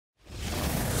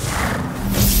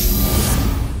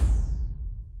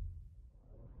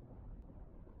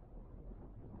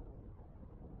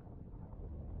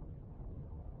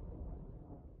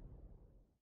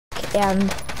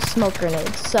and smoke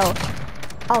grenades. So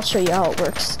I'll show you how it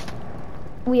works.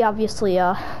 We obviously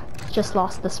just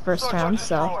lost this first round,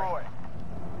 so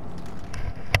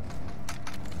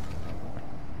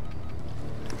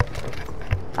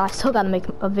I still gotta make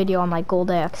a video on my gold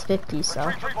AX50,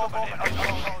 so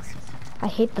I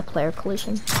hate the player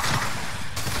collision.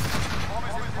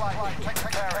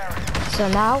 So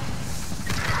now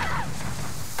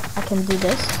I can do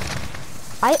this.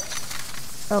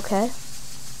 Okay.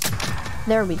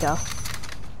 There we go.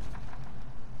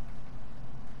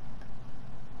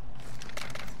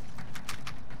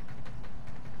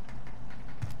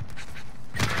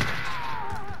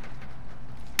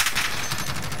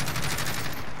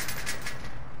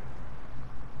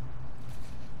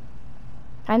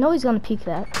 I know he's gonna peek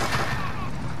that.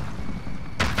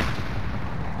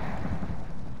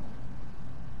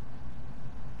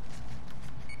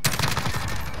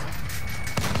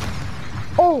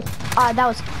 Oh,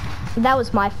 that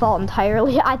was my fault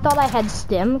entirely. I thought I had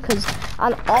stim because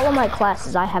on all of my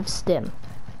classes I have stim.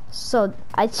 So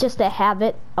it's just a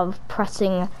habit of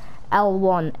pressing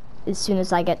L1 as soon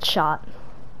as I get shot.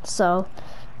 So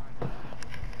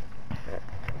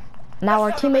now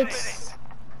our teammates.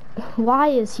 Why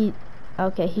is he?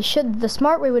 Okay, he should. The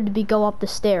smart way would be go up the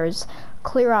stairs,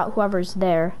 clear out whoever's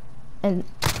there, and.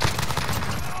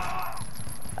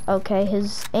 Okay,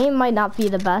 his aim might not be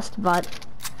the best, but.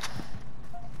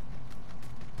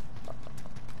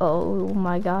 Oh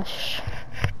my gosh.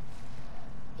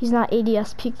 He's not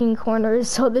ADS peeking corners,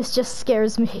 so this just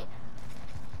scares me.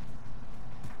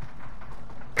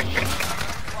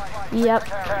 Yep,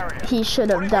 he should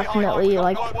have definitely,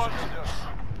 like,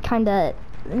 kinda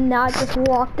not just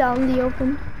walk down the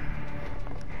open.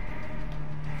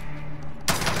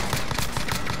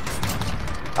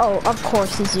 Oh, of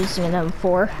course he's using an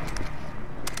M4.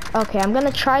 Okay, I'm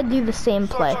gonna try to do the same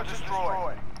play.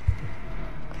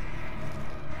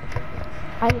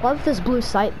 I love this blue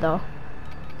sight though.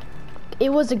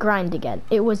 It was a grind again.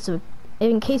 It was a,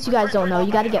 in case you guys don't know,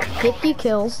 you gotta get 50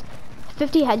 kills,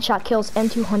 50 headshot kills and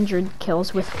 200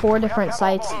 kills with 4 different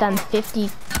sights, then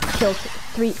 50 kills,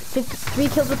 3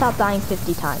 kills without dying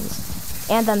 50 times,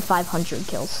 and then 500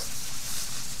 kills.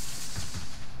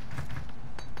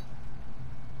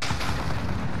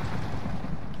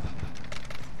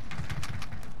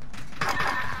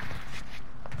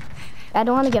 I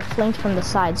don't want to get flanked from the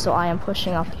side, so I am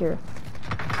pushing up here.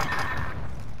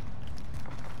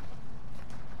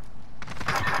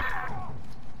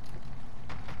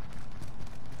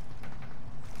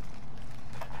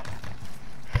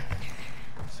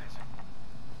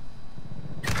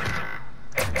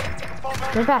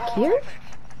 They're back here?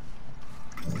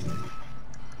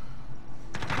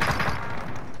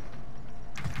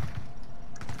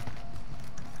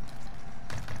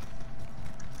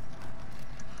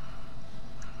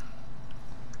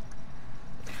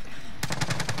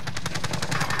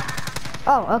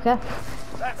 Oh, okay.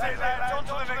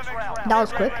 That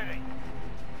was quick.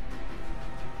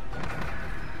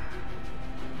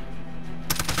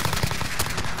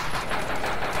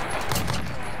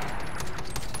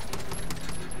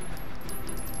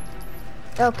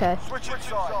 Okay.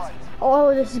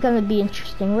 Oh, this is gonna be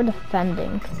interesting. We're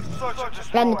defending.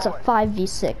 And it's a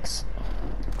 5v6.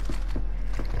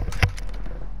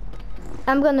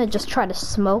 I'm gonna just try to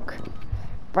smoke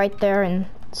right there and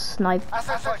snipe,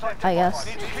 I guess.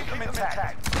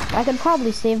 I could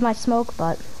probably save my smoke,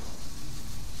 but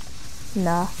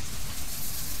nah.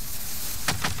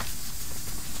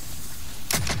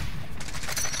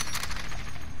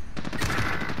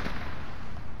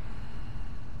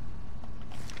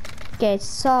 Okay, I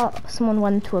saw someone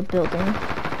went into a building.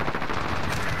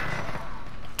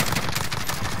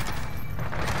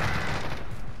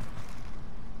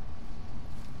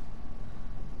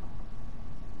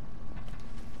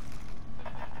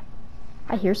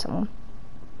 I hear someone.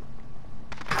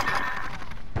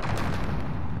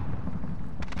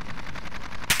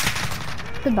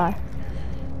 Goodbye.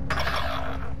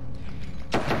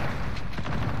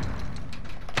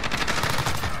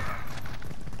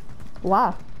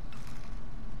 Wow.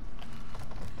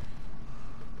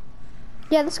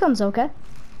 Yeah, this gun's okay.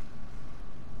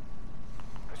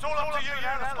 It's all up to you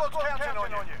now. The squad's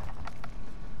counting on you.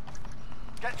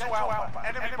 Get to Alpha.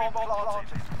 Enemy bomb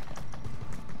planted.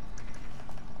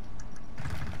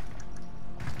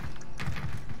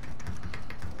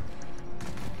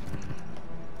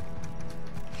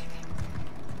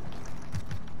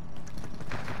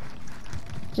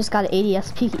 Just got an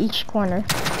ADS peek each corner.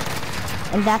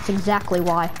 And that's exactly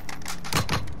why.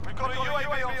 We've got a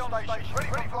UAV on station. Ready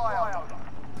for flyover.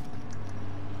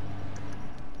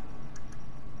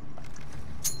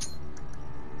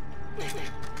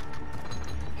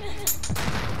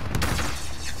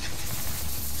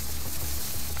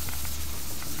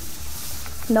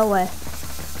 No way.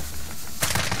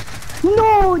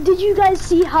 No, did you guys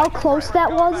see how close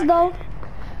that was though?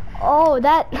 Oh,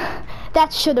 that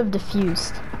should have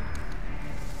defused.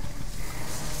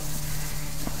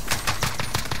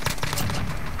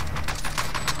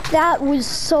 That was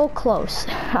so close.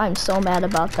 I'm so mad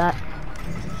about that.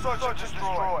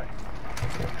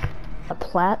 A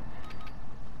plat?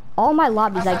 All my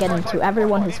lobbies I get into,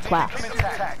 everyone has plats.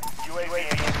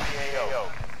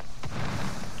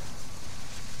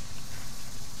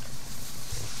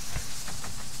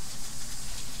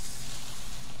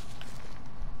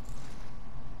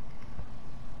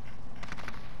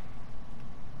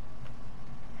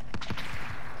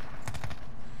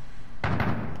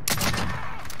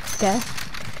 Okay.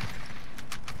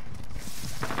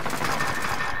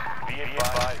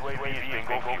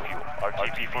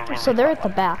 So they're at the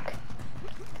back.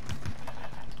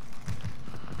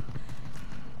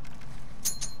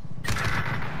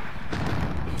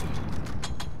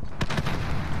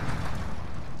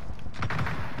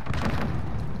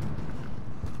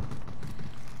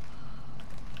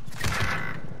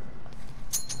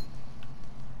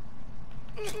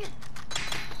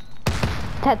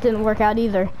 That didn't work out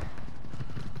either.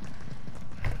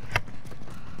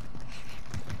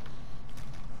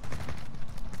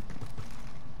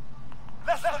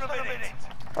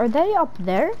 Are they up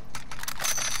there?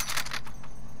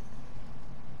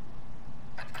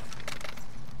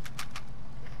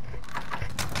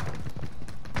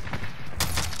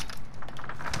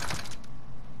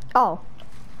 Oh.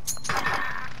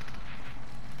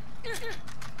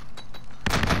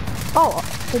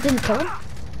 Oh, they didn't kill him?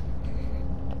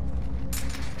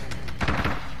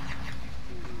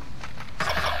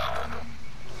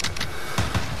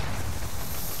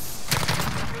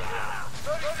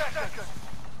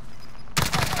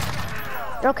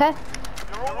 Okay.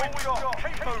 You're all we've got.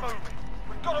 Keep moving.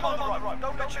 We've got them on the road.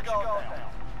 Don't let your guard down.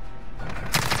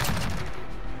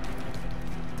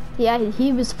 Yeah,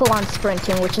 he was full on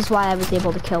sprinting, which is why I was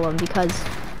able to kill him, because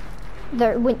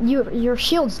when your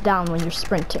shield's down when you're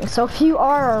sprinting. So if you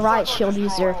are a riot shield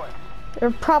user,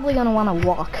 you're probably gonna want to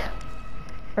walk,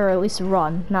 or at least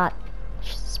run, not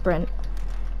sprint.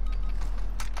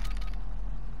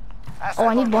 Oh,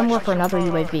 I need one more for another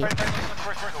UAV.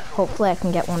 Hopefully I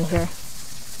can get one here.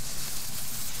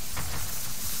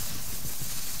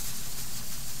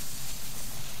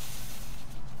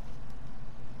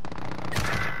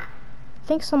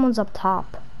 I think someone's up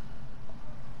top.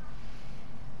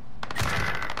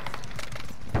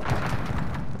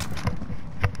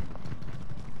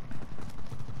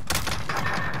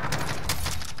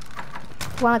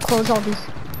 Want to close all these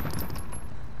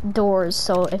doors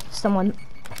so if someone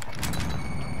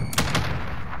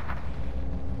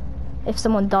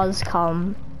does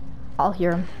come, I'll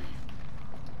hear him.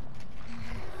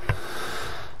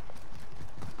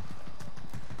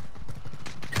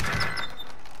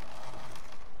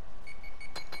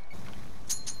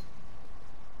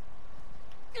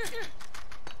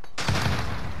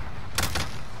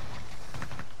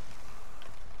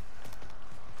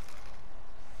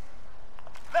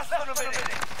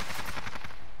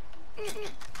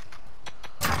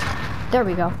 There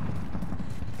we go.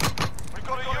 We've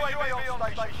got a UAV on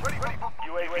station.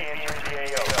 UAV entering the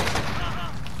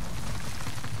AO.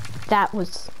 That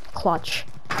was clutch.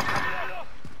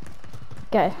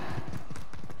 Okay.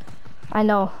 I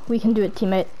know, we can do it,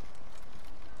 teammate.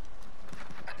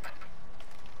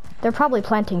 They're probably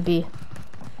planting B.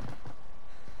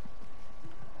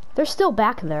 They're still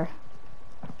back there.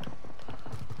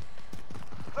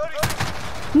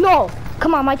 No!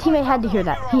 Come on, my teammate had to hear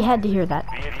that. He had to hear that.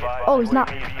 Oh, he's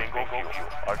not.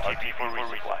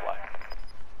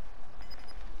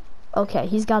 Okay,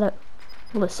 he's gotta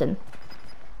listen.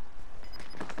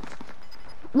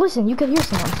 Listen, you could hear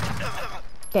someone.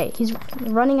 Okay, he's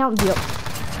running out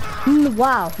in the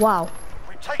wow, wow.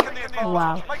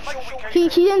 Wow.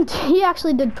 He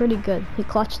actually did pretty good. He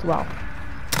clutched well.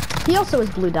 He also is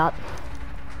blue dot.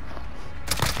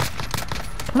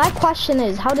 My question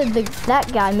is, how did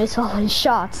that guy miss all his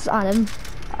shots on him?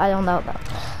 I don't know though.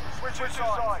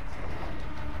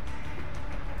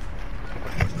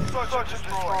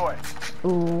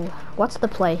 Ooh, what's the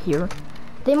play here?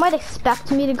 They might expect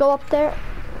me to go up there.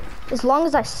 As long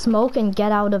as I smoke and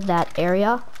get out of that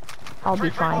area, I'll be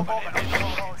fine.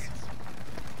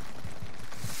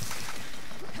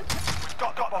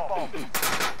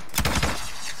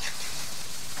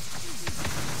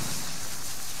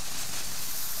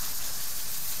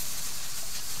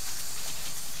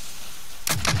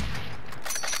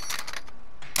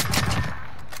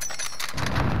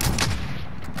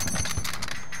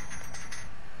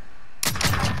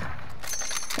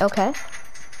 Okay.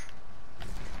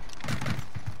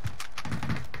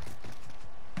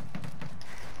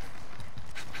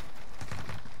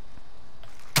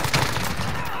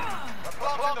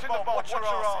 Planting the bomb, watch your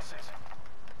asses.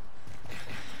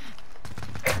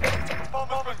 Bomb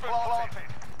has been planted.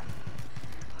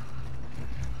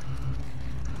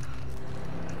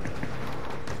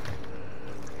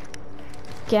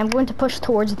 Okay, I'm going to push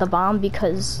towards the bomb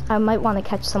because I might want to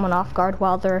catch someone off guard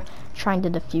while they're trying to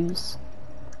defuse.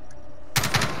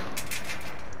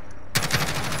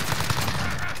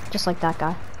 Just like that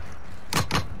guy.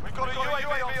 We've got a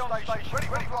UAV on station. Ready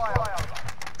for flyover.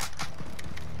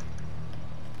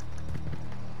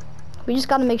 We just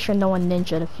gotta make sure no one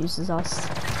ninja defuses us.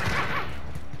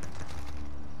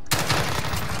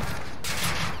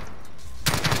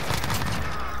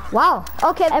 Wow,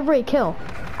 okay, every kill.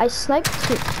 I sniped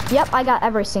two. Yep, I got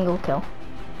every single kill.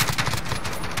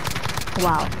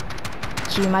 Wow.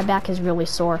 Gee, my back is really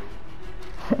sore.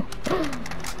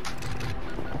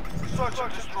 Search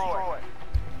and destroy.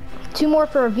 2 more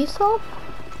for a VSOL?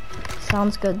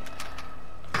 Sounds good.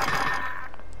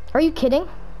 Are you kidding?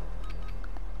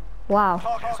 Wow.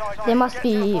 They must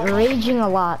be raging a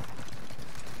lot.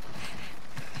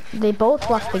 They both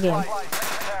left the game.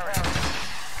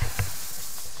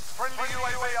 Friendly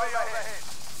UAV overhead.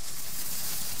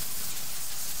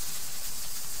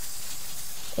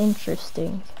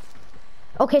 Interesting.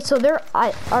 Okay, so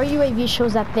our UAV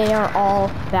shows that they are all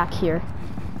back here.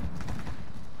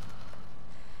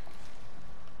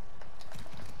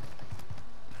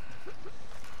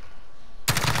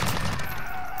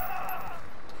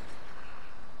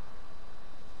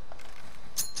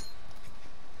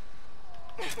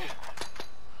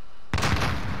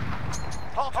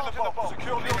 Planting the bomb,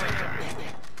 secure the area.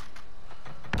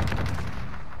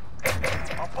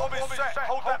 Our bomb is set,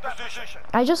 hold that position.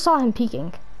 I just saw him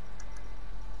peeking.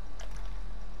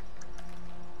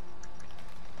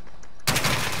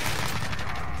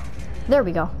 There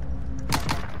we go.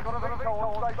 Got a vehicle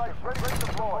on station, ready to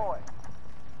deploy.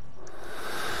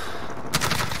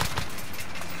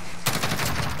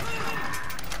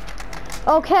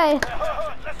 Okay.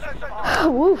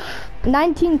 Woof.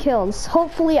 19 kills.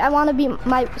 Hopefully, I want to be,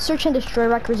 my search and destroy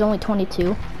record is only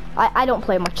 22. I don't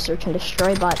play much search and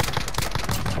destroy, but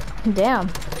damn,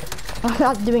 I'm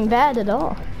not doing bad at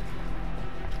all.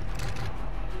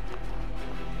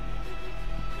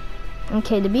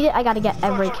 Okay, to beat it, I gotta get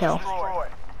every kill.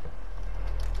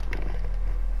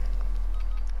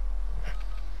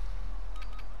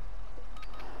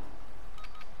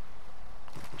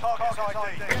 Target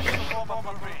ID.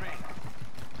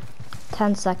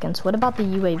 10 seconds. What about the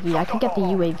UAV? I could get the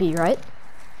UAV, right?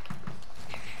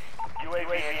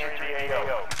 UAV entering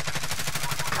AO.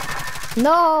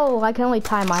 No, I can only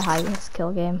tie my highest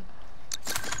kill game.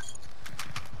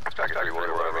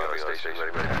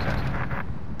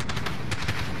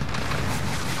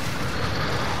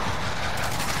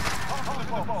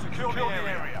 Secure the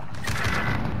area.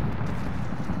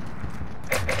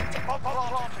 Bomb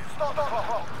planted. Start the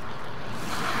clock.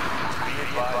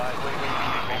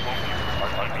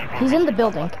 He's in the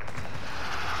building.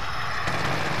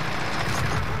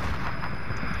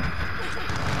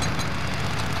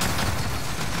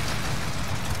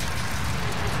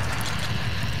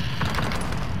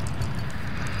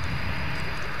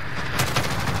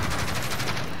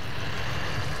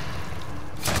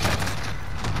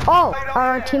 Oh,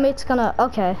 our teammate's gonna,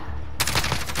 okay.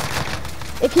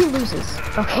 If he loses,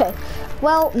 okay.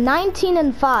 Well, 19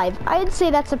 and 5, I'd say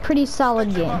that's a pretty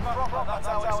solid game.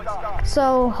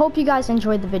 So, hope you guys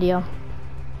enjoyed the video,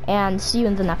 and see you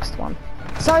in the next one.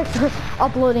 Sorry for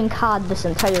uploading COD this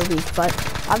entire week, but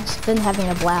I've just been having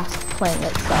a blast playing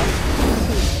it, so.